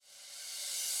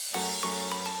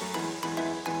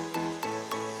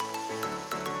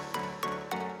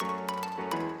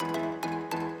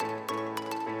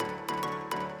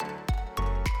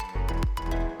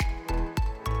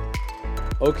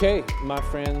Okay, my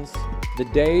friends, the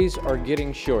days are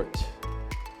getting short.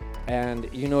 And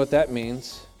you know what that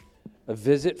means? A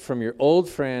visit from your old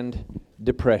friend,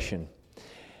 depression.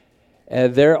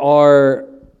 There are,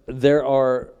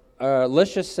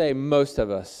 let's just say most of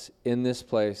us in this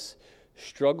place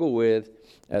struggle with,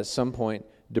 at some point,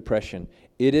 depression.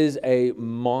 It is a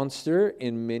monster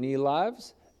in many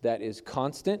lives that is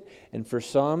constant, and for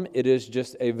some, it is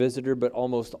just a visitor, but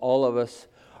almost all of us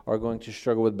are going to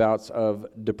struggle with bouts of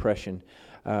depression.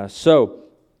 So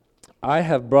I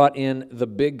have brought in the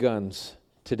big guns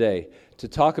today to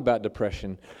talk about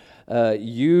depression.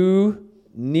 You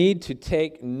need to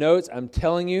take notes. I'm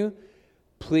telling you,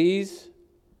 please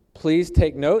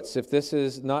take notes. If this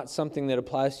is not something that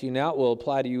applies to you now, it will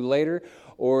apply to you later,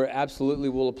 or absolutely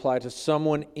will apply to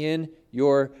someone in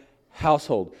your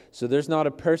household. So there's not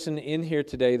a person in here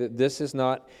today that this is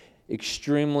not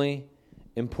extremely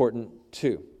important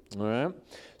to. All right.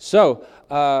 So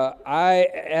I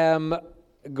am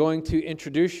going to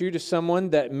introduce you to someone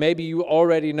that maybe you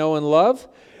already know and love.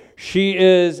 She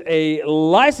is a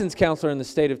licensed counselor in the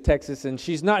state of Texas, and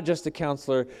she's not just a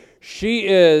counselor. She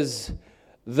is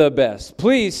the best.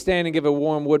 Please stand and give a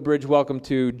warm Woodbridge welcome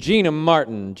to Gina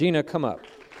Martin. Gina, come up.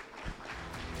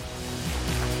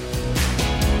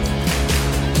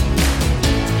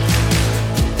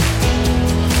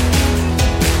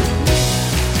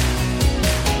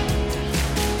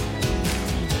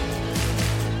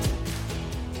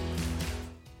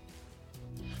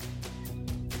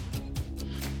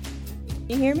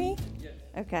 You hear me? Yes.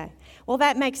 Okay. Well,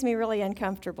 that makes me really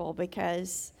uncomfortable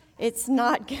because it's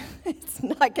not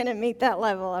going to meet that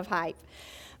level of hype.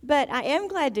 But I am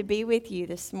glad to be with you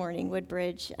this morning,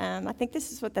 Woodbridge. I think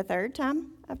this is the third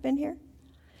time I've been here.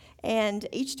 And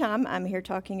each time I'm here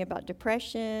talking about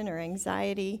depression or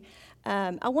anxiety.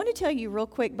 I want to tell you real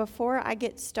quick before I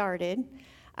get started,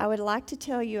 I would like to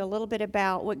tell you a little bit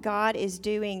about what God is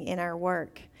doing in our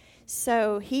work.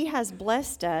 So he has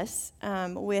blessed us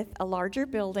with a larger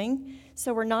building.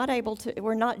 So we're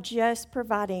not just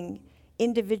providing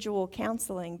individual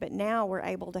counseling, but now we're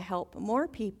able to help more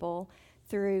people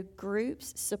through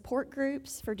groups, support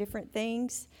groups for different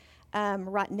things.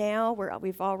 Right now,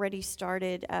 we've already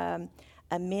started a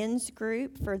men's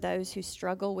group for those who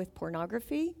struggle with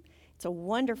pornography. It's a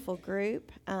wonderful group,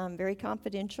 very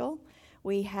confidential.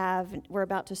 We're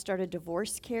about to start a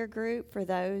divorce care group for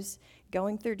those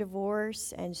going through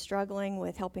divorce and struggling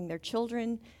with helping their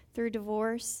children through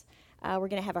divorce. We're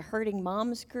going to have a hurting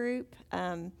moms group,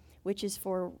 which is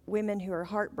for women who are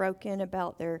heartbroken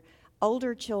about their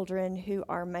older children who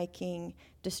are making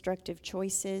destructive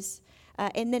choices.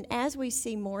 And then as we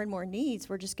see more and more needs,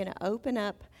 we're just going to open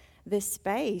up this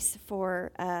space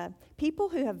for people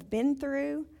who have been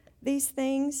through these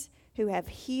things, who have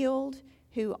healed,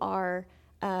 who are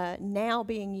now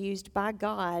being used by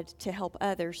God to help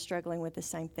others struggling with the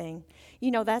same thing. You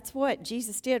know, that's what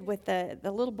Jesus did with the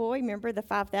little boy. Remember the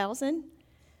 5,000?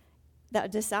 The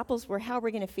disciples were, how are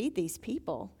we going to feed these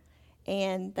people?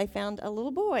 And they found a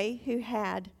little boy who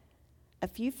had a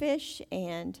few fish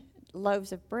and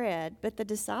loaves of bread. But the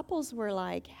disciples were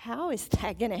like, how is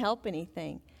that going to help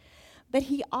anything? But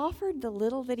he offered the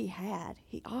little that he had.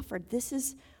 He offered, this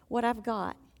is what I've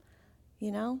got. You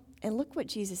know, and look what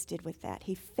Jesus did with that.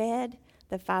 He fed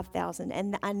the 5,000.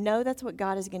 And I know that's what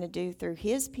God is going to do through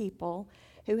his people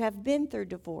who have been through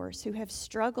divorce, who have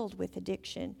struggled with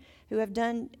addiction, who have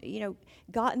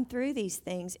gotten through these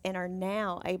things and are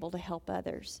now able to help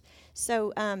others.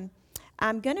 So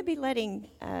I'm going to be letting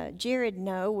Jared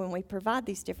know when we provide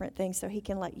these different things so he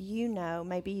can let you know.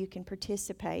 Maybe you can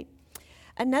participate.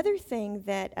 Another thing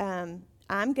that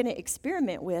I'm going to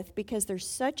experiment with, because there's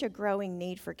such a growing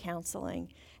need for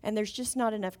counseling, and there's just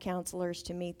not enough counselors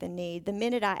to meet the need. The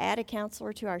minute I add a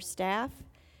counselor to our staff,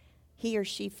 he or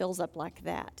she fills up like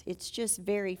that. It's just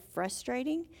very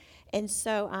frustrating. And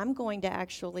so I'm going to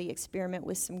actually experiment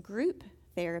with some group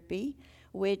therapy,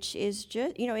 which is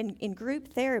just, in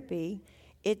group therapy,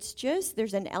 it's just,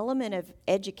 there's an element of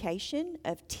education,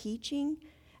 of teaching,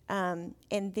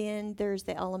 and then there's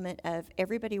the element of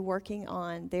everybody working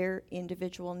on their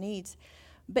individual needs.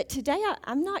 But today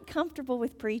I'm not comfortable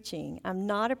with preaching. I'm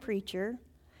not a preacher.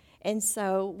 And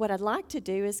so what I'd like to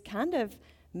do is kind of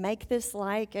make this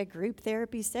like a group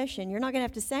therapy session. You're not going to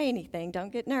have to say anything.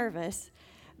 Don't get nervous.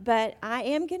 But I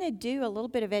am going to do a little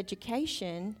bit of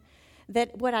education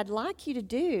that what I'd like you to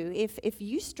do, if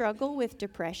you struggle with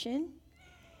depression,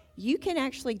 you can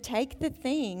actually take the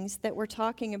things that we're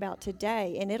talking about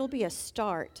today, and it'll be a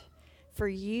start for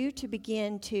you to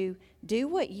begin to do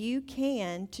what you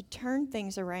can to turn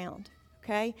things around,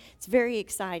 okay? It's very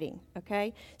exciting,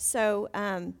 okay? So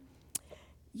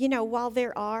While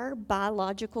there are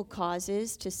biological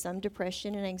causes to some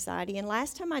depression and anxiety, and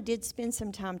last time I did spend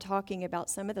some time talking about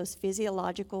some of those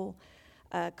physiological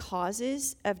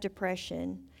causes of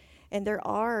depression, and there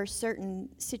are certain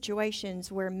situations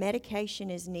where medication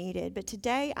is needed. But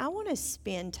today I want to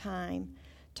spend time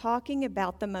talking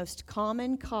about the most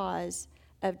common cause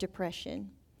of depression,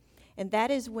 and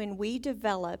that is when we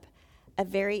develop a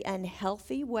very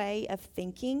unhealthy way of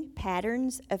thinking,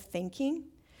 patterns of thinking.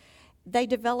 They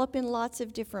develop in lots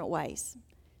of different ways.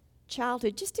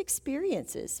 Childhood, just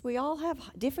experiences. We all have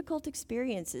difficult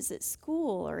experiences at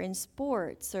school or in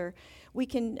sports, or we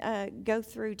can go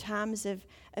through times of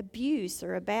abuse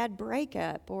or a bad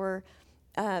breakup, or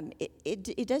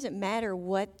it doesn't matter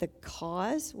what the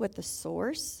cause, what the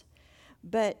source,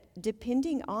 but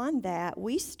depending on that,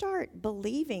 we start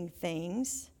believing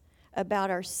things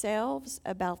about ourselves,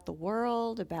 about the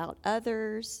world, about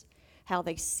others, how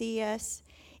they see us,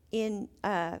 in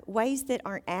ways that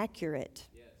aren't accurate.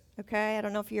 Yes. Okay, I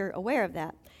don't know if you're aware of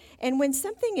that. And when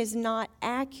something is not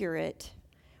accurate,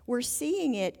 we're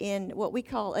seeing it in what we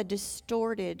call a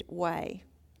distorted way.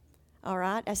 All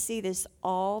right, I see this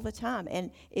all the time.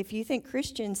 And if you think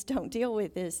Christians don't deal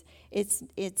with this, it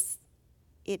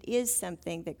is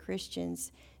something that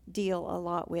Christians deal a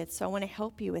lot with. So I want to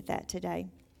help you with that today.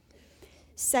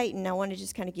 Satan, I want to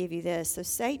just kind of give you this. So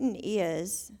Satan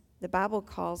is, the Bible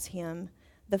calls him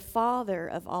the father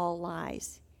of all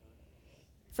lies.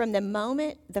 From the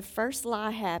moment the first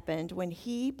lie happened, when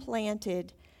he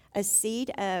planted a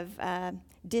seed of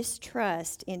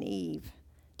distrust in Eve,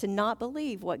 to not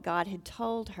believe what God had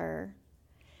told her,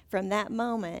 from that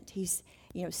moment,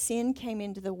 sin came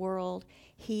into the world.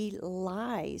 He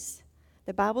lies.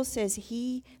 The Bible says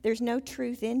there's no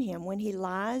truth in him. When he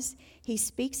lies, he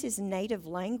speaks his native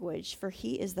language, for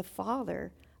he is the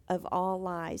father of all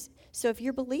lies. So if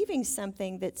you're believing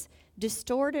something that's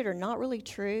distorted or not really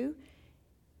true,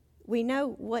 we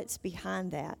know what's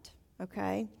behind that,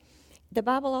 okay? The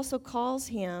Bible also calls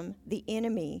him the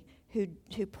enemy who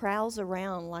prowls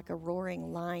around like a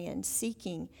roaring lion,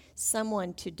 seeking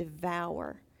someone to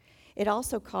devour. It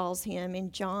also calls him,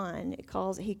 in John,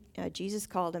 Jesus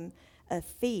called him a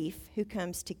thief who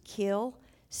comes to kill,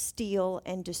 steal,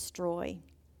 and destroy.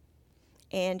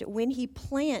 And when he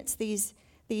plants these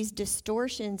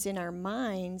distortions in our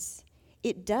minds,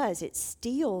 it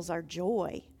steals our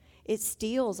joy. It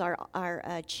steals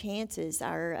our chances,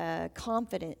 our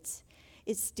confidence.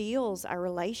 It steals our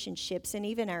relationships and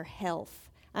even our health.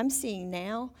 I'm seeing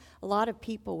now a lot of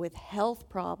people with health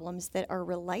problems that are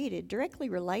directly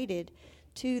related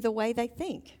to the way they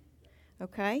think,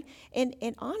 okay?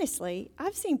 And honestly,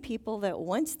 I've seen people that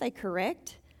once they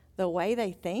correct the way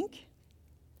they think,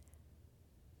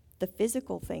 the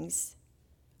physical things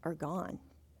are gone.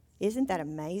 Isn't that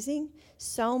amazing?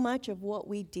 So much of what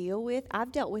we deal with,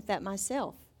 I've dealt with that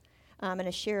myself. I'm going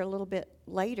to share a little bit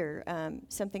later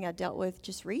something I dealt with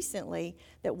just recently,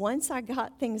 that once I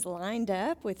got things lined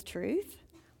up with truth,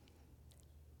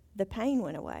 the pain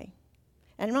went away.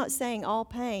 And I'm not saying all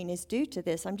pain is due to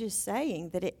this. I'm just saying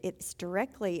that it's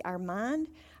directly our mind,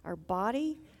 our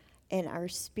body, and our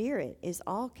spirit is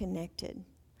all connected.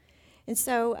 And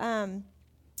so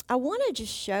I want to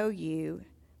just show you,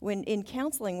 when in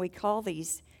counseling we call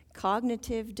these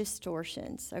cognitive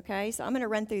distortions, okay? So I'm going to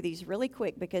run through these really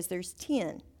quick because there's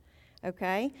 10,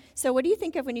 okay? So what do you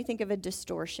think of when you think of a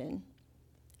distortion?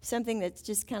 Something that's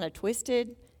just kind of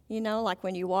twisted, like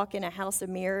when you walk in a house of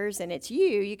mirrors and it's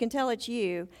you can tell it's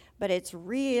you, but it's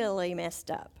really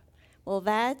messed up. Well,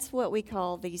 that's what we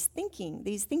call these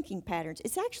thinking patterns.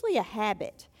 It's actually a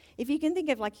habit. If you can think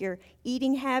of like your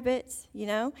eating habits,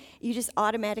 you just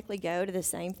automatically go to the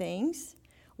same things.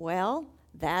 Well,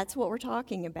 that's what we're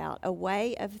talking about, a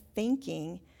way of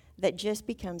thinking that just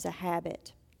becomes a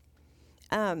habit.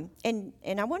 And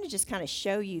I want to just kind of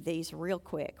show you these real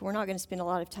quick. We're not going to spend a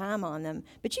lot of time on them,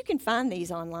 but you can find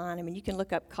these online. I mean, you can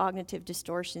look up cognitive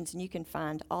distortions and you can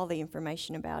find all the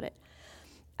information about it.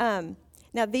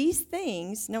 Now, these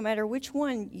things, no matter which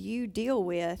one you deal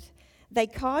with, they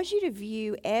cause you to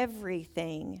view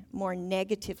everything more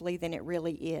negatively than it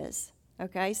really is.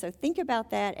 Okay, so think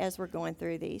about that as we're going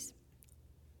through these.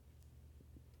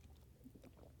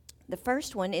 The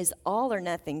first one is all or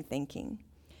nothing thinking.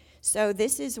 So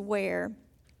this is where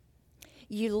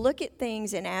you look at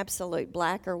things in absolute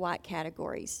black or white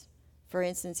categories. For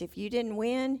instance, if you didn't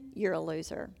win, you're a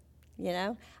loser.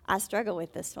 I struggle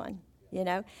with this one.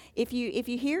 If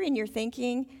you hear in your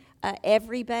thinking,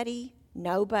 everybody,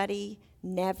 nobody,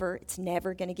 never, it's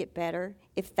never going to get better.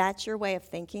 If that's your way of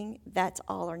thinking, that's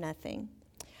all or nothing.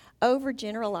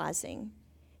 Overgeneralizing.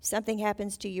 Something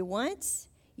happens to you once,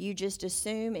 you just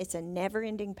assume it's a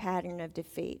never-ending pattern of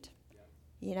defeat.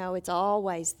 You know, it's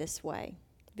always this way.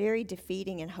 Very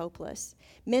defeating and hopeless.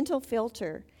 Mental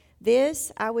filter.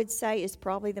 This, I would say, is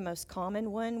probably the most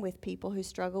common one with people who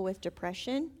struggle with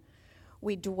depression.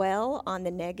 We dwell on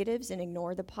the negatives and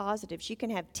ignore the positives. You can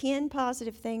have 10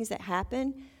 positive things that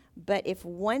happen, but if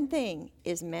one thing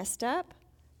is messed up,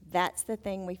 that's the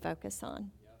thing we focus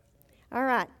on. All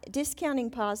right, discounting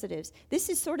positives. This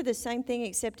is sort of the same thing,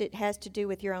 except it has to do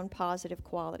with your own positive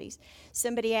qualities.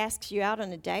 Somebody asks you out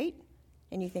on a date,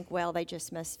 and you think, well, they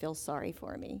just must feel sorry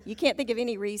for me. You can't think of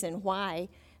any reason why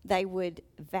they would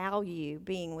value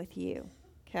being with you,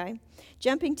 okay?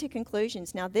 Jumping to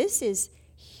conclusions. Now, this is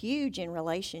huge in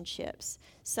relationships.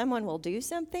 Someone will do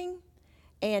something,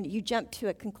 and you jump to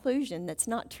a conclusion that's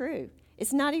not true.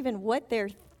 It's not even what they're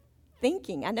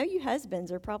thinking. I know you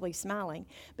husbands are probably smiling,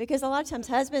 because a lot of times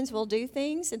husbands will do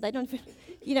things, and they don't,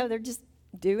 they're just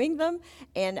doing them,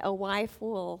 and a wife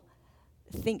will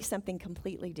think something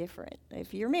completely different.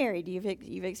 If you're married, you've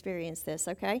experienced this,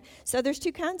 okay? So there's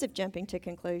two kinds of jumping to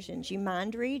conclusions. You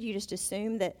mind read, you just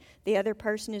assume that the other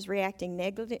person is reacting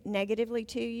negatively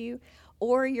to you,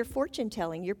 or you're fortune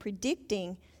telling, you're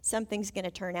predicting something's going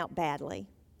to turn out badly,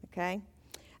 okay?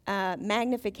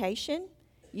 Magnification,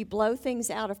 you blow things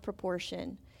out of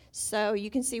proportion. So you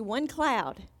can see one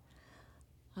cloud.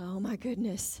 Oh my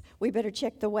goodness, we better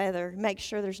check the weather, make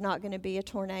sure there's not going to be a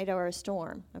tornado or a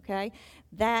storm, okay?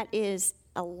 This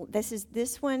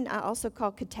one I also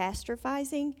call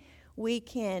catastrophizing. We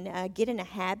can get in a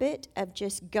habit of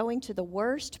just going to the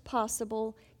worst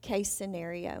possible case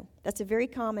scenario. That's a very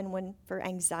common one for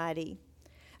anxiety.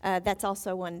 That's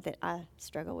also one that I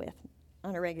struggle with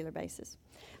on a regular basis.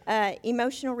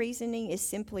 Emotional reasoning is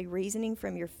simply reasoning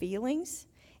from your feelings.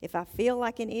 If I feel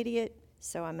like an idiot,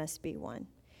 so I must be one.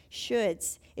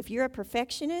 Shoulds. If you're a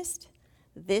perfectionist,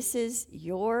 this is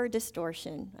your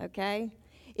distortion, okay?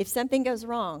 If something goes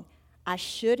wrong, I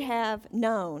should have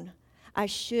known. I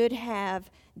should have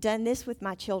done this with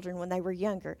my children when they were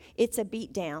younger. It's a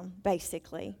beat down,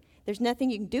 basically. There's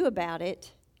nothing you can do about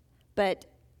it, but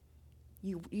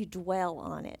you dwell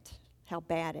on it, how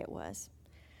bad it was.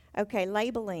 Okay,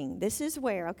 labeling. This is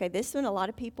where, this one, a lot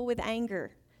of people with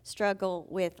anger struggle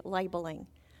with labeling.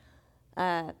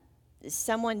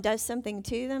 Someone does something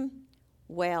to them,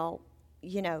 well,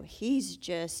 he's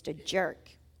just a jerk.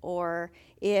 Or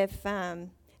if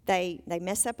they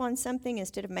mess up on something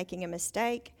instead of making a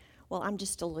mistake, well, I'm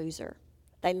just a loser.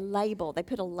 They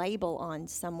put a label on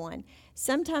someone.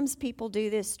 Sometimes people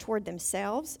do this toward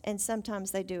themselves, and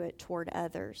sometimes they do it toward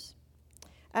others.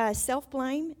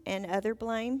 Self-blame and other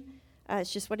blame,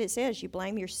 it's just what it says. You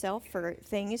blame yourself for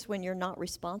things when you're not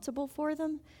responsible for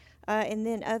them. And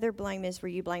then other blame is where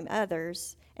you blame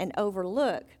others and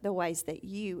overlook the ways that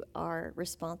you are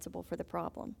responsible for the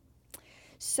problem.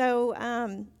 So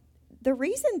the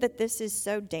reason that this is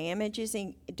so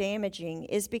damaging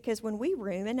is because when we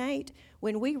ruminate,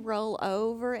 when we roll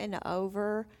over and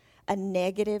over a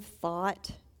negative thought,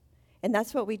 and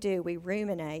that's what we do, we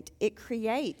ruminate, it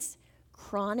creates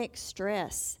chronic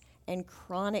stress and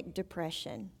chronic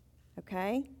depression,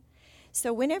 okay?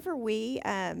 So whenever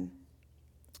when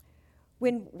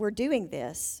we're doing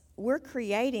this, we're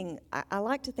creating, I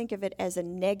like to think of it as a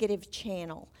negative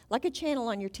channel, like a channel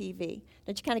on your TV.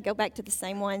 Don't you kind of go back to the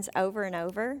same ones over and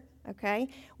over, okay?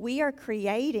 We are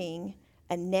creating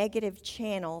a negative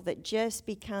channel that just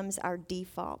becomes our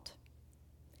default.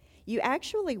 You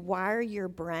actually wire your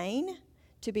brain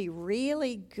to be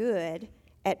really good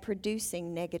at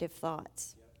producing negative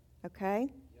thoughts,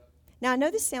 okay? Now, I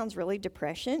know this sounds really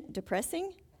depressing,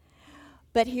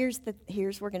 but here's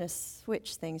we're going to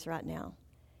switch things right now.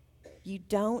 You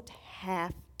don't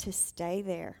have to stay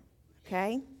there,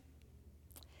 okay?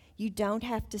 You don't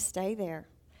have to stay there.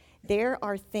 There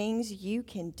are things you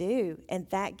can do, and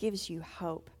that gives you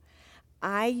hope.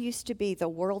 I used to be the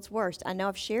world's worst. I know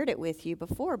I've shared it with you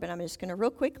before, but I'm just going to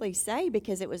real quickly say,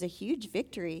 because it was a huge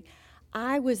victory,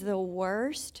 I was the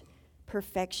worst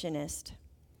perfectionist.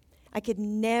 I could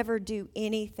never do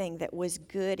anything that was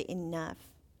good enough.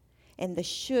 And the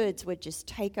shoulds would just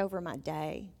take over my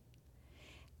day.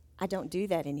 I don't do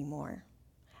that anymore.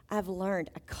 I've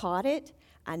learned. I caught it.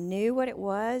 I knew what it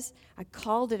was. I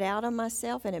called it out on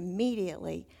myself, and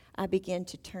immediately I began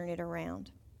to turn it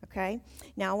around. Okay?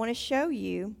 Now I want to show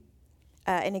you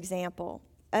an example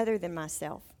other than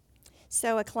myself.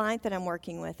 So a client that I'm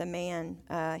working with, a man,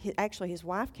 his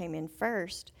wife came in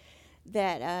first,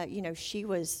 that, she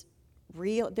was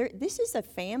real. This is a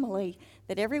family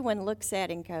that everyone looks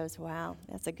at and goes, wow,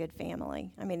 that's a good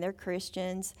family. I mean, they're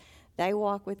Christians. They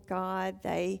walk with God.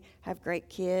 They have great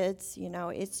kids.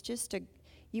 It's just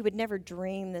you would never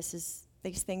dream these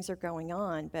things are going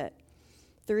on. But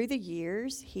through the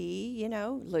years, he,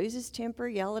 loses temper,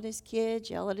 yell at his kids,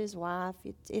 yell at his wife.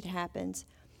 It happens.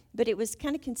 But it was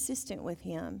kind of consistent with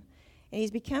him. And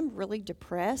he's become really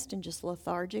depressed and just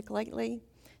lethargic lately.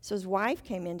 So his wife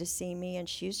came in to see me, and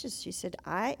she said,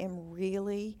 I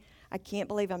can't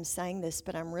believe I'm saying this,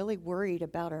 but I'm really worried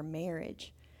about our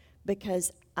marriage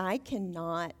because I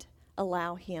cannot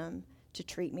allow him to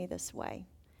treat me this way.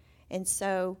 And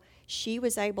so she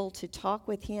was able to talk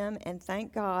with him, and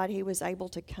thank God he was able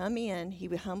to come in. He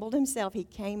humbled himself. He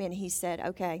came in. He said,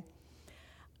 okay,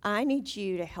 I need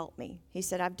you to help me. He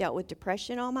said, I've dealt with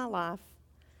depression all my life.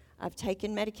 I've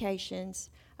taken medications.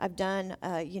 I've done,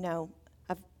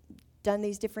 I've done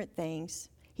these different things.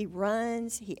 He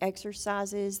runs, he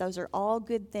exercises. Those are all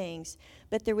good things.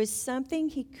 But there was something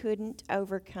he couldn't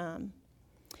overcome.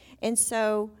 And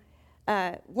so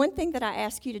one thing that I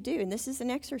ask you to do, and this is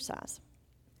an exercise,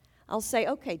 I'll say,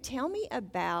 okay, tell me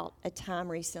about a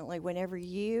time recently whenever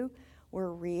you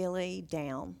were really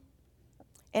down.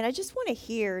 And I just want to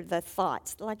hear the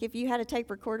thoughts. Like if you had a tape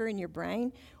recorder in your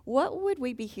brain, what would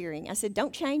we be hearing? I said,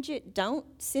 don't change it. Don't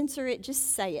censor it.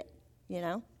 Just say it,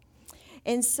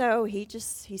 And so he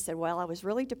said, well, I was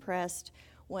really depressed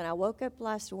when I woke up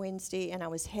last Wednesday and I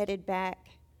was headed back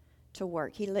to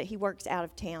work. He works out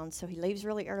of town, so he leaves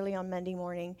really early on Monday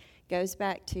morning, goes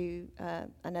back to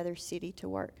another city to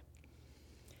work.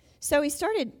 So he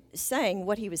started saying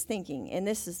what he was thinking, and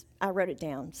I wrote it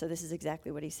down, so this is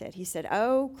exactly what he said. He said,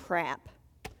 oh, crap,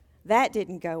 that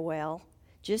didn't go well.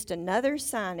 Just another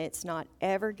sign it's not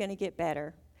ever going to get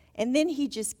better. And then he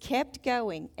just kept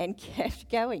going and kept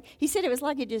going. He said it was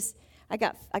like I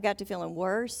got to feeling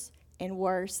worse and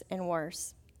worse and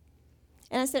worse.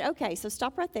 And I said, okay, so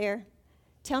stop right there.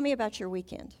 Tell me about your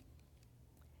weekend.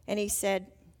 And he said,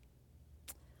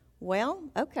 well,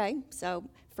 okay, so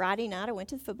Friday night I went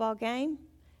to the football game.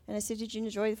 And I said, did you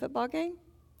enjoy the football game?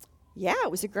 Yeah,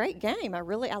 it was a great game. I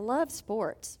love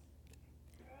sports.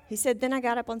 He said, then I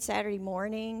got up on Saturday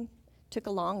morning, took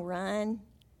a long run.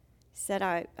 Said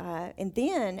and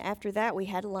then after that we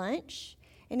had lunch.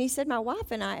 And he said, my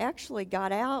wife and I actually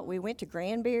got out. We went to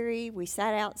Granbury. We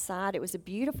sat outside. It was a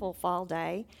beautiful fall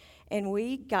day. And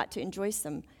we got to enjoy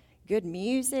some good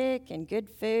music and good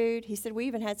food. He said we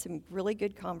even had some really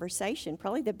good conversation,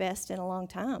 probably the best in a long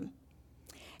time.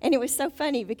 And it was so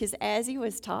funny because as he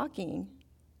was talking,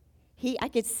 I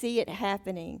could see it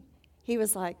happening. He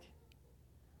was like,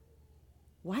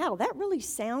 wow, that really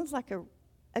sounds like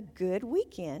a good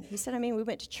weekend. He said, we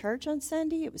went to church on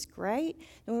Sunday. It was great.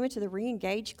 Then we went to the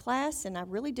re-engage class, and I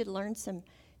really did learn some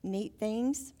neat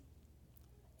things.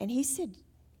 And he said,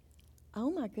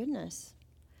 oh, my goodness.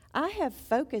 I have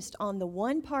focused on the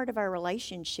one part of our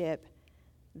relationship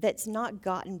that's not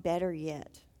gotten better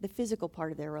yet, the physical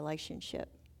part of their relationship.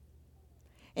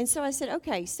 And so I said,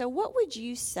 okay, so what would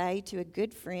you say to a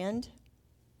good friend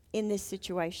in this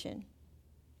situation?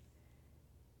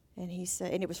 And he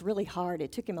said, and it was really hard.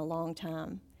 It took him a long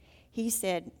time. He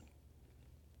said,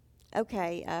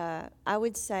 okay, I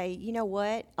would say, you know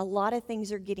what? A lot of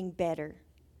things are getting better.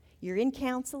 You're in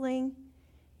counseling.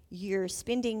 You're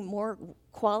spending more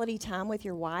quality time with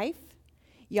your wife.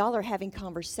 Y'all are having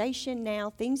conversation now.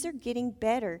 Things are getting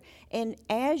better. And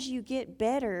as you get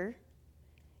better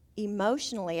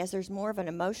emotionally, as there's more of an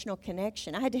emotional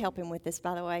connection, I had to help him with this,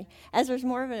 by the way, as there's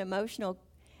more of an emotional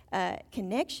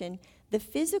connection, the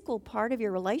physical part of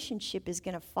your relationship is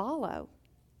going to follow.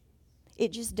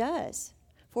 It just does.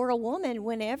 For a woman,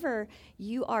 whenever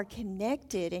you are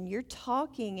connected and you're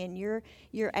talking and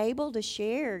you're able to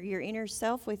share your inner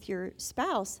self with your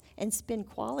spouse and spend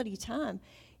quality time,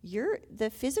 the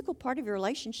physical part of your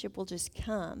relationship will just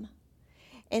come.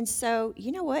 And so,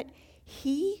 you know what?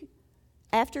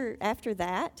 After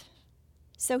that,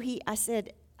 I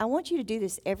said, I want you to do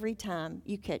this every time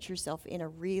you catch yourself in a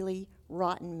really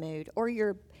rotten mood or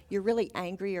you're really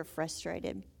angry or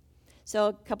frustrated. So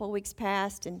a couple of weeks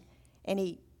passed, and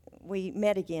we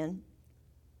met again.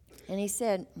 And he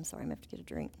said, I'm sorry, I'm going to have to get a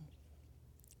drink.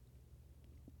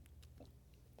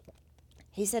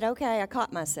 He said, okay, I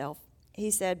caught myself. He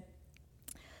said,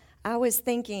 I was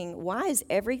thinking, why is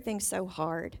everything so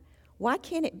hard? Why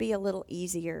can't it be a little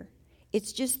easier?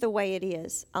 It's just the way it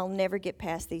is. I'll never get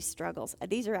past these struggles.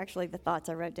 These are actually the thoughts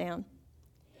I wrote down.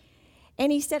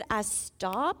 And he said, I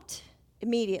stopped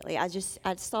immediately. I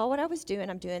saw what I was doing.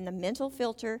 I'm doing the mental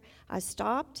filter. I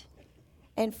stopped,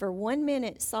 and for 1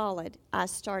 minute solid, I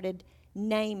started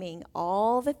naming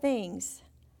all the things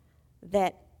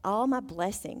all my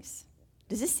blessings.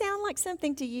 Does this sound like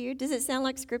something to you? Does it sound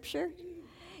like Scripture?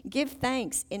 Give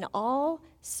thanks in all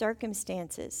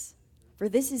circumstances, for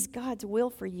this is God's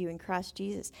will for you in Christ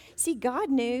Jesus. See,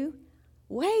 God knew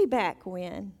way back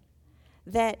when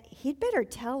that he'd better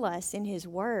tell us in his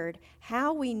word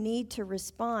how we need to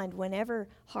respond whenever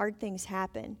hard things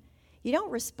happen. You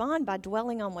don't respond by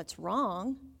dwelling on what's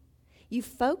wrong. You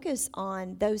focus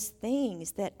on those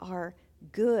things that are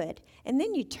good, and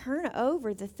then you turn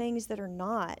over the things that are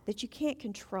not, that you can't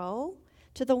control,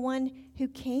 to the one who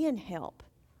can help,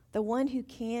 the one who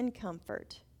can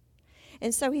comfort.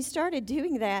 And so he started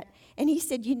doing that, and he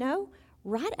said,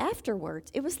 right afterwards,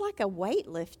 it was like a weight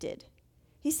lifted.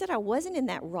 He said, I wasn't in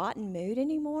that rotten mood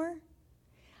anymore.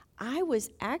 I was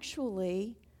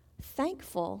actually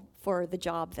thankful for the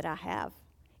job that I have.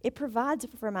 It provides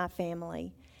for my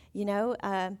family.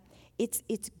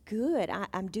 It's good.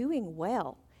 I'm doing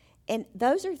well. And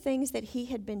those are things that he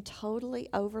had been totally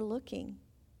overlooking.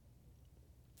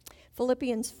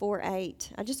 Philippians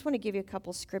 4:8. I just want to give you a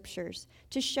couple scriptures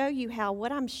to show you how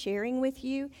what I'm sharing with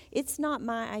you, it's not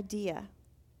my idea.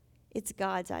 It's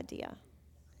God's idea.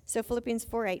 So Philippians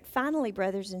 4:8. Finally,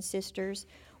 brothers and sisters,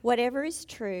 whatever is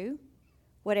true,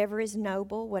 whatever is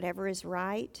noble, whatever is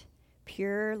right,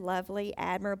 pure, lovely,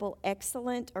 admirable,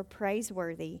 excellent, or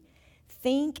praiseworthy,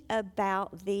 think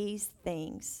about these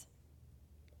things.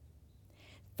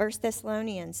 1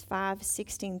 Thessalonians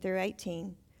 5:16 through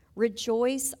 18.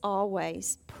 Rejoice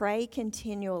always, pray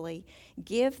continually,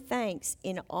 give thanks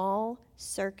in all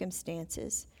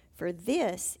circumstances, for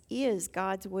this is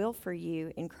God's will for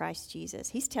you in Christ Jesus.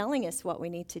 He's telling us what we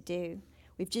need to do.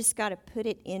 We've just got to put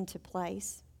it into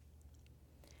place.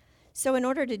 So in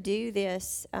order to do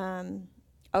this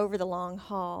over the long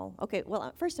haul,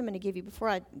 first I'm going to give you, before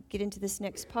I get into this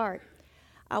next part,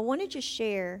 I want to just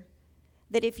share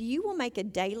that if you will make a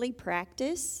daily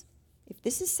practice, if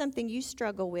this is something you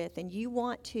struggle with and you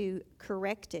want to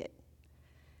correct it,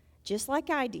 just like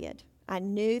I did, I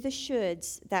knew the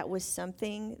shoulds, that was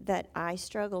something that I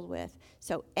struggled with.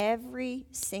 So every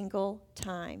single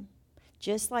time,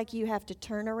 just like you have to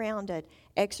turn around an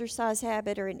exercise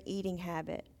habit or an eating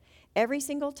habit, every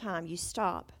single time you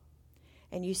stop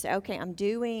and you say, okay, I'm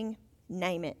doing,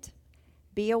 name it,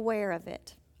 be aware of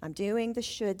it. I'm doing the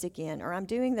shoulds again, or I'm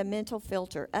doing the mental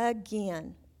filter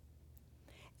again.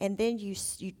 And then you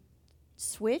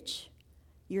switch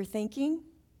your thinking,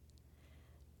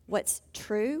 what's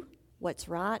true, what's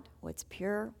right, what's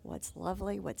pure, what's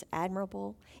lovely, what's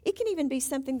admirable. It can even be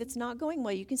something that's not going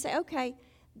well. You can say, okay,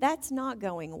 that's not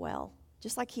going well,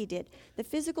 just like he did. The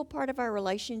physical part of our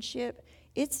relationship,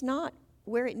 it's not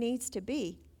where it needs to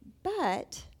be.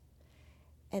 But,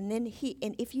 and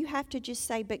if you have to just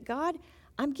say, but God,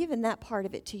 I'm giving that part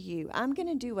of it to you. I'm going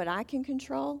to do what I can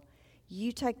control.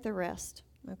 You take the rest,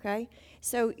 okay?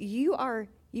 So you are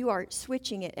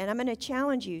switching it, and I'm going to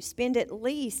challenge you. Spend at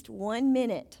least 1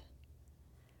 minute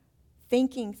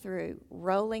thinking through,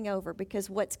 rolling over, because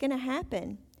what's going to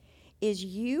happen is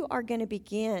you are going to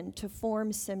begin to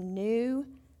form some new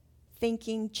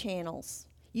thinking channels.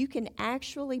 You can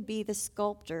actually be the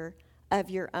sculptor of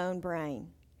your own brain.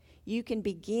 You can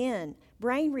begin.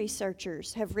 Brain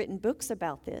researchers have written books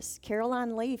about this.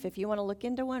 Caroline Leaf, if you want to look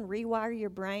into one, Rewire Your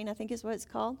Brain, I think is what it's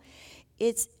called.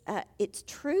 It's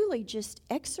truly just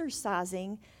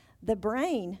exercising the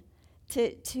brain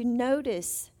to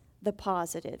notice the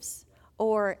positives,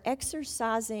 or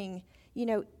exercising,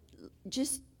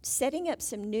 just setting up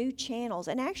some new channels.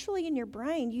 And actually in your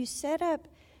brain, you set up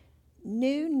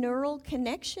new neural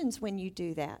connections when you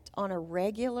do that on a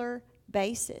regular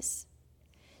basis.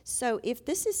 So if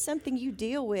this is something you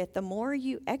deal with, the more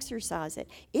you exercise it,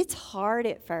 it's hard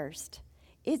at first.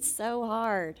 It's so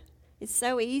hard. It's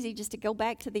so easy just to go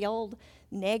back to the old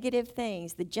negative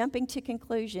things, the jumping to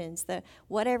conclusions, the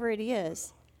whatever it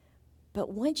is. But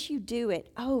once you do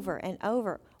it over and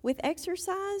over, with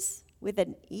exercise, with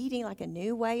an eating, like a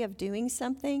new way of doing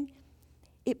something,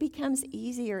 it becomes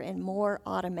easier and more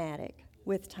automatic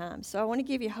with time. So I want to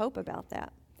give you hope about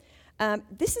that.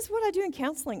 This is what I do in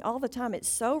counseling all the time. It's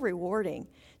so rewarding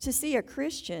to see a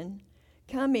Christian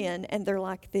come in and they're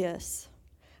like this.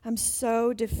 I'm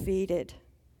so defeated.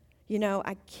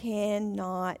 I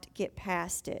cannot get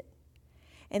past it.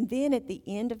 And then at the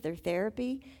end of their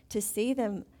therapy, to see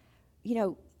them,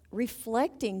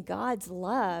 reflecting God's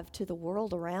love to the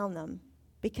world around them,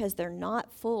 because they're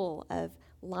not full of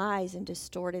lies and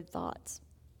distorted thoughts.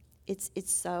 It's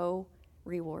so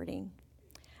rewarding.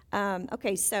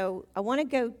 So I want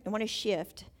to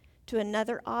shift to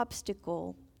another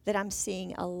obstacle that I'm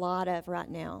seeing a lot of right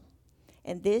now.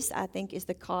 And this, I think, is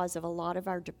the cause of a lot of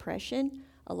our depression,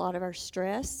 a lot of our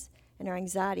stress, and our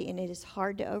anxiety. And it is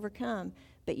hard to overcome,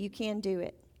 but you can do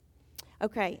it.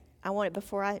 Okay,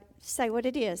 before I say what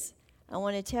it is, I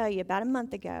want to tell you, about a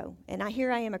month ago, and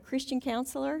here I am, a Christian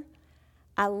counselor.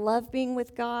 I love being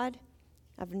with God.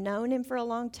 I've known him for a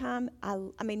long time.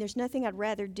 I mean, there's nothing I'd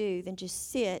rather do than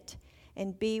just sit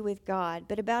and be with God.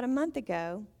 But about a month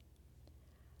ago,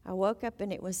 I woke up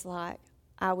and it was like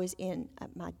I was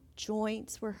my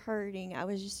joints were hurting. I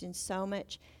was just in so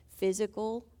much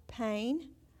physical pain,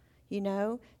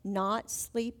 not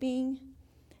sleeping,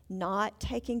 not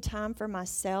taking time for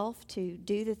myself to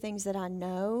do the things that I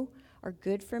know are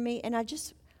good for me. And I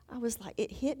was like,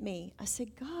 it hit me. I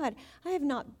said, God, I have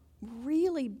not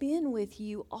really been with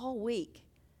you all week.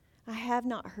 I have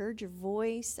not heard your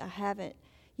voice. I haven't,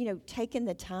 taken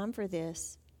the time for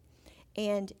this.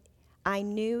 And I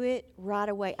knew it right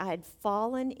away. I had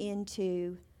fallen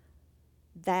into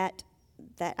that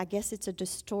I guess it's a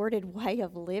distorted way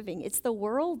of living. It's the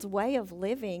world's way of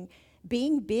living,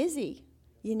 being busy.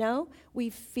 We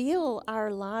feel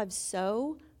our lives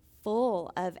so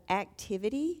full of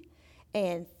activity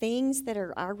and things that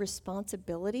are our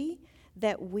responsibility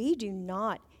that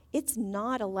it's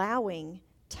not allowing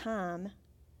time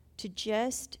to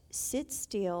just sit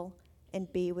still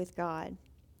and be with God.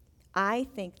 I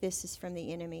think this is from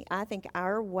the enemy. I think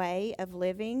our way of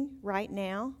living right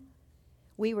now,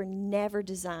 we were never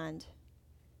designed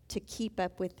to keep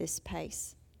up with this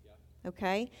pace.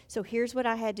 Okay? So here's what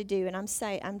I had to do, and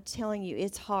I'm telling you,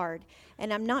 it's hard.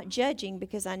 And I'm not judging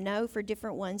because I know for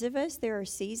different ones of us there are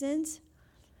seasons.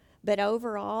 But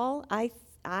overall,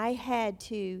 I had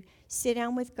to sit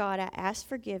down with God. I asked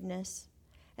forgiveness,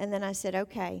 and then I said,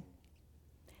 okay,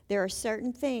 there are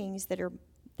certain things that are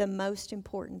the most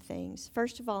important things.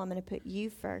 First of all, I'm going to put you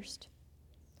first.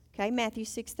 Okay, Matthew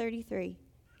 6:33.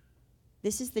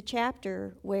 This is the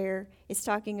chapter where it's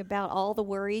talking about all the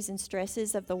worries and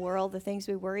stresses of the world, the things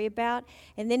we worry about.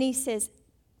 And then he says,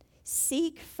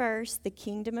 seek first the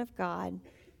kingdom of God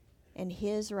and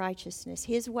his righteousness,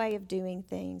 his way of doing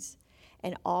things.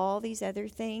 And all these other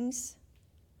things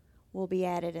will be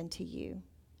added unto you.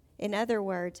 In other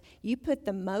words, you put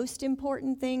the most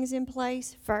important things in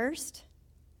place first,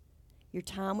 your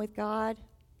time with God,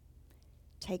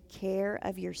 take care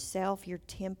of yourself, your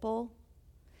temple,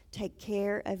 take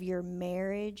care of your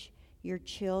marriage, your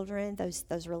children,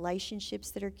 those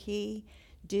relationships that are key.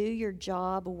 Do your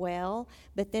job well.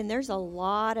 But then there's a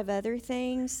lot of other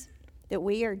things that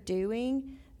we are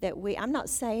doing I'm not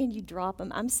saying you drop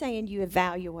them. I'm saying you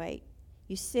evaluate.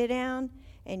 You sit down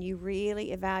and you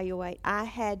really evaluate. I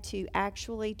had to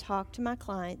actually talk to my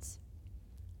clients.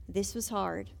 This was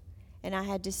hard. And I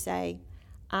had to say,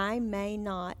 I may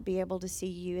not be able to see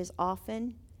you as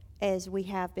often as we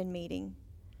have been meeting.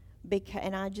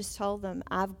 And I just told them,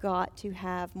 I've got to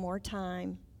have more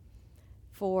time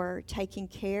for taking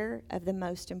care of the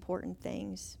most important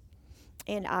things.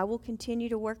 And I will continue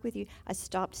to work with you. I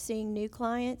stopped seeing new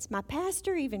clients. My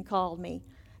pastor even called me.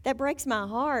 That breaks my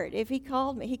heart. If he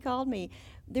called me.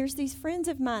 There's these friends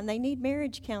of mine, they need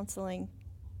marriage counseling.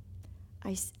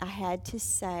 I had to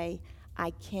say, I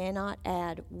cannot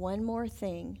add one more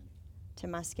thing to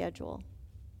my schedule.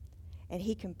 And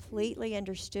he completely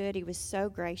understood. He was so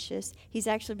gracious. He's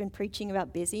actually been preaching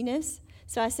about busyness.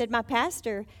 So I said, my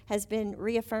pastor has been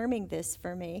reaffirming this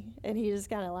for me. And he was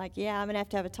kind of like, yeah, I'm going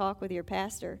to have a talk with your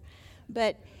pastor.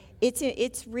 But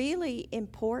it's really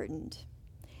important.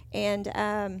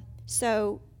 And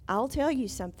so I'll tell you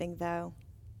something, though.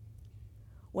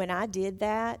 When I did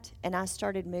that and I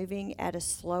started moving at a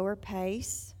slower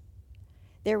pace,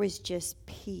 there was just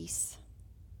peace.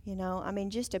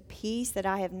 Just a peace that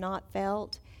I have not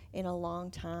felt in a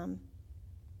long time.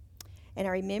 And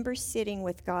I remember sitting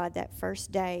with God that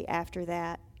first day after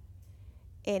that,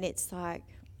 and it's like,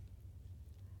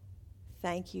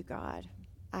 thank you, God.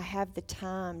 I have the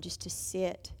time just to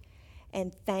sit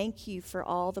and thank you for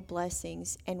all the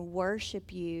blessings and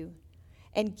worship you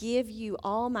and give you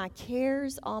all my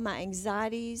cares, all my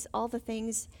anxieties, all the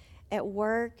things at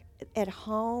work, at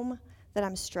home that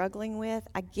I'm struggling with.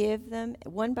 I give them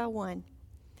one by one.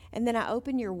 And then I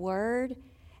open your word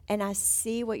and I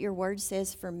see what your word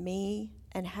says for me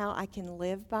and how I can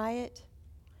live by it.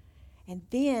 And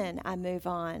then I move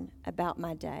on about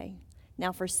my day.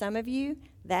 Now, for some of you,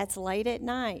 that's late at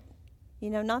night.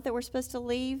 Not that we're supposed to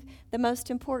leave the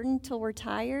most important till we're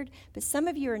tired, but some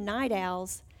of you are night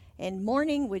owls, and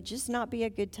morning would just not be a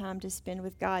good time to spend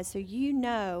with God. So you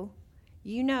know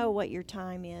what your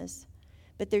time is.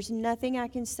 But there's nothing I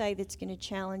can say that's going to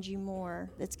challenge you more,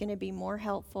 that's going to be more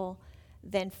helpful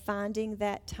than finding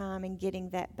that time and getting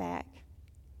that back.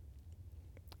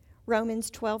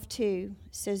 Romans 12:2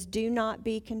 says, do not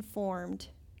be conformed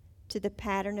to the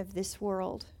pattern of this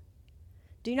world.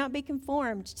 Do not be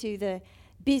conformed to the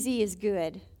busy is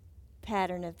good.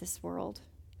 pattern of this world,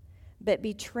 but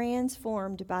be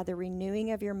transformed by the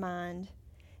renewing of your mind.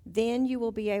 Then you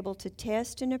will be able to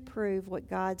test and approve what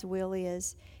God's will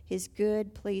is, his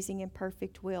good, pleasing, and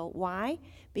perfect will. Why?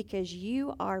 Because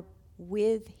you are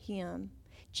with him.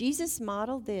 Jesus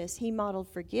modeled this. He modeled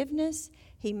forgiveness.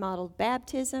 He modeled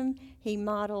baptism. He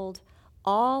modeled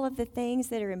all of the things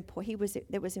that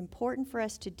that was important for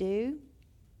us to do.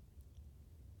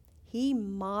 He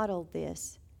modeled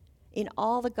this. In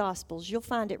all the Gospels, you'll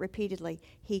find it repeatedly.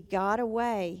 He got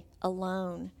away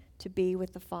alone to be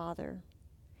with the Father.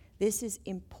 This is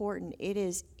important. It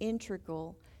is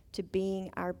integral to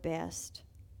being our best.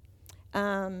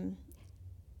 Psalm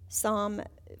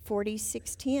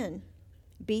 46:10,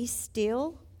 be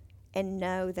still and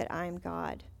know that I am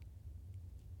God.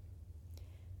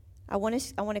 I want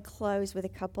to close with a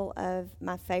couple of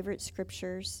my favorite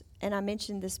scriptures, and I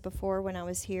mentioned this before when I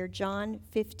was here. John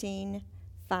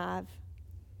 15:5.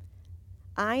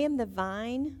 I am the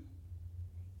vine,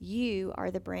 you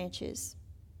are the branches.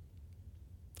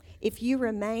 If you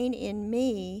remain in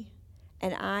me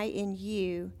and I in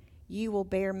you, you will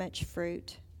bear much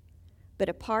fruit. But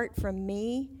apart from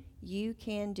me, you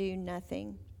can do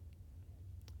nothing.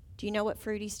 Do you know what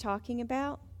fruit he's talking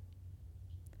about?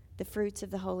 The fruits of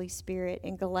the Holy Spirit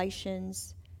in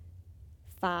Galatians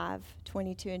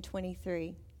 5:22 and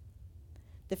 23.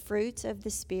 The fruits of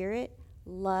the Spirit: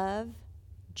 love,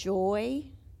 joy,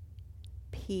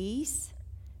 peace,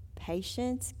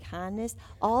 patience, kindness.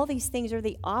 All these things are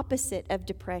the opposite of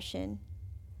depression.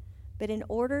 But in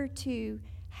order to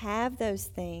have those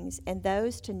things and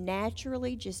those to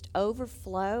naturally just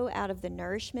overflow out of the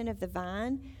nourishment of the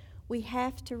vine, we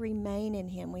have to remain in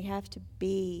him. We have to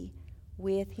be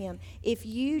with him. If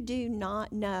you do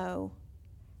not know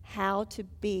how to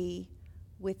be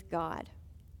with God,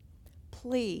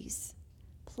 please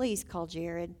call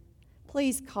Jared.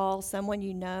 Please call someone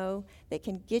you know that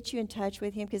can get you in touch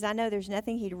with him, because I know there's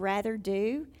nothing he'd rather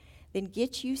do than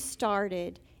get you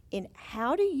started in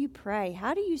how do you pray?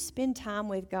 How do you spend time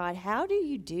with God? How do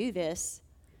you do this?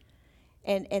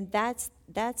 And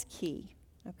that's key,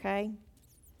 okay?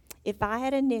 If I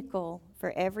had a nickel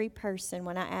for every person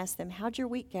when I asked them, how'd your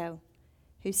week go?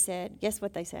 Who said, guess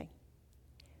what they say?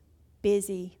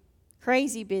 Busy,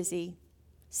 crazy busy.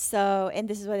 And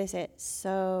this is what they said,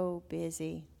 so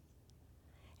busy.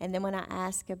 And then when I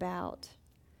ask about,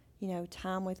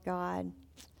 time with God,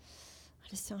 I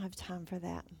just don't have time for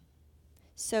that.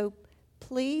 So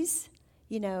please,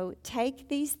 take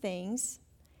these things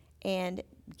and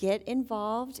get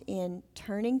involved in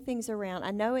turning things around.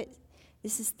 I know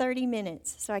this is 30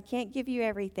 minutes, so I can't give you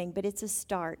everything, but it's a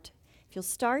start. If you'll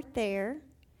start there,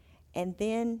 and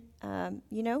then,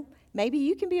 maybe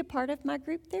you can be a part of my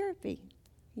group therapy.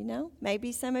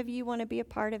 Maybe some of you want to be a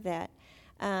part of that.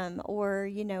 Or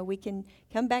we can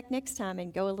come back next time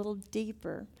and go a little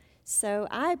deeper. So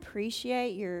I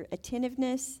appreciate your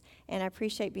attentiveness, and I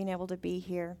appreciate being able to be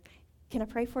here. Can I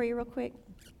pray for you real quick?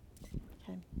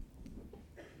 Okay.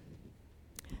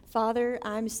 Father,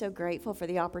 I'm so grateful for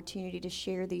the opportunity to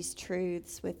share these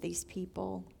truths with these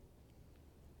people.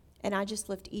 And I just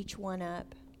lift each one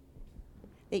up,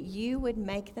 that you would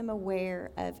make them aware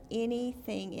of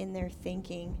anything in their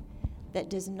thinking that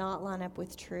does not line up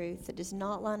with truth, that does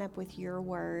not line up with your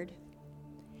word,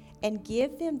 and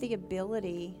give them the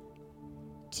ability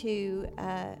to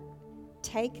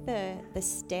take the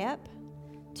step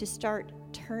to start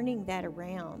turning that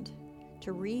around,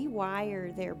 to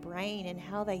rewire their brain and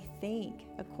how they think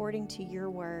according to your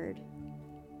word.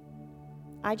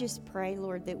 I just pray,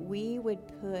 Lord, that we would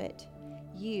put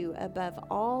you above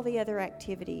all the other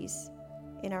activities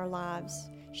in our lives.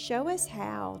 Show us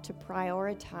how to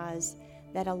prioritize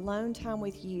that alone time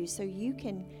with you so you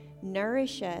can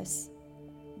nourish us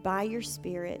by your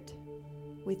Spirit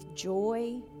with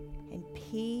joy and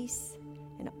peace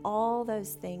and all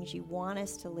those things you want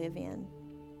us to live in.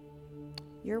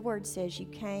 Your word says you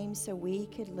came so we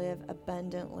could live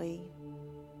abundantly.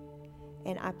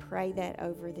 And I pray that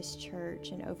over this church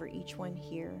and over each one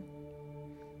here.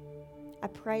 I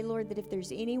pray, Lord, that if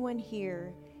there's anyone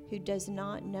here who does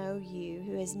not know you,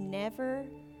 who has never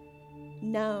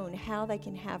known how they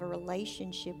can have a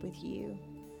relationship with you,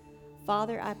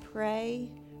 Father, I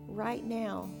pray right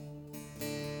now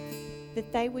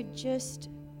that they would just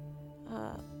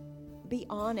be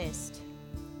honest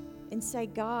and say,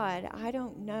 God, I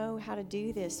don't know how to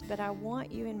do this, but I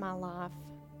want you in my life.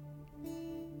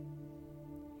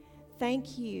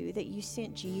 Thank you that you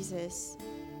sent Jesus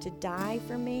to die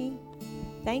for me.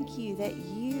 Thank you that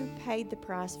you paid the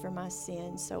price for my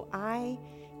sins so I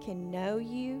can know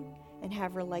you and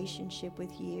have relationship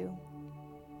with you.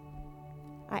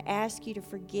 I ask you to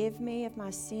forgive me of my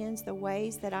sins, the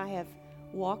ways that I have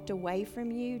walked away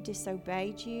from you,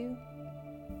 disobeyed you.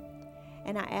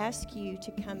 And I ask you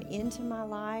to come into my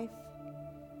life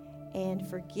and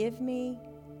forgive me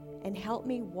and help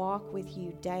me walk with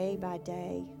you day by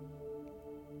day.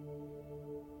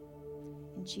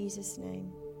 In Jesus'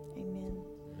 name, amen.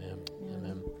 Amen.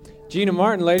 Amen. Gina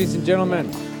Martin, ladies and gentlemen.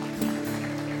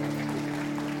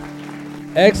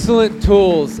 Excellent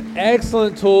tools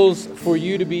for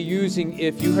you to be using.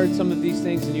 If you heard some of these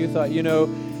things and you thought,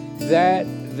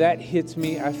 that hits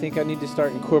me, I think I need to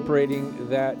start incorporating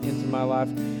that into my life.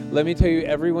 Let me tell you,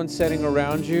 everyone sitting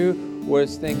around you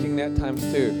was thinking that times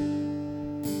two.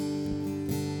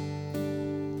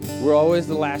 We're always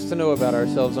the last to know about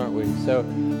ourselves, aren't we? So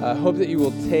I hope that you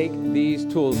will take these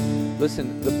tools.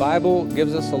 Listen, the Bible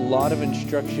gives us a lot of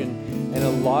instruction, and a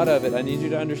lot of it, I need you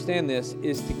to understand this,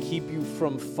 is to keep you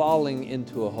from falling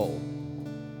into a hole.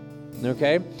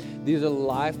 Okay? These are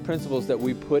life principles that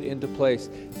we put into place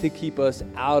to keep us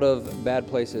out of bad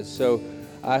places. So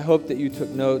I hope that you took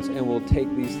notes and will take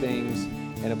these things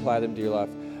and apply them to your life.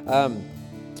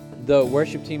 The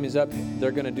worship team is up.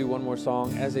 They're going to do one more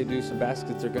song. As they do, some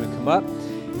baskets are going to come up.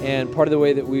 And part of the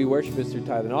way that we worship is through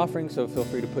tithe and offering, so feel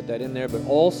free to put that in there. But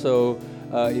also,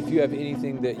 if you have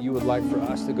anything that you would like for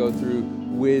us to go through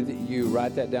with you,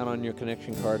 write that down on your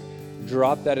connection card.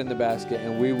 Drop that in the basket,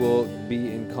 and we will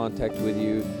be in contact with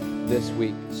you this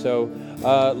week. So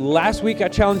last week I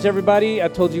challenged everybody. I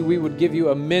told you we would give you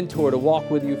a mentor to walk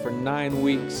with you for 9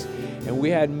 weeks. And we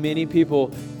had many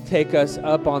people take us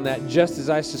up on that, just as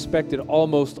I suspected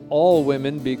almost all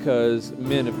women, because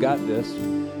men have got this.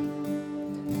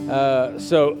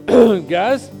 So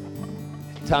guys,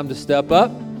 time to step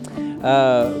up.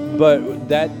 But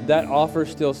that offer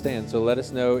still stands. So let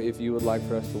us know if you would like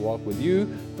for us to walk with you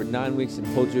for 9 weeks and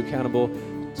hold you accountable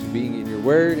to being in your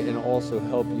word, and also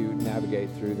help you navigate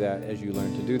through that as you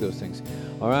learn to do those things.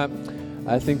 All right.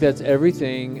 I think that's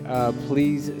everything.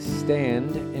 Please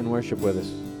stand and worship with us.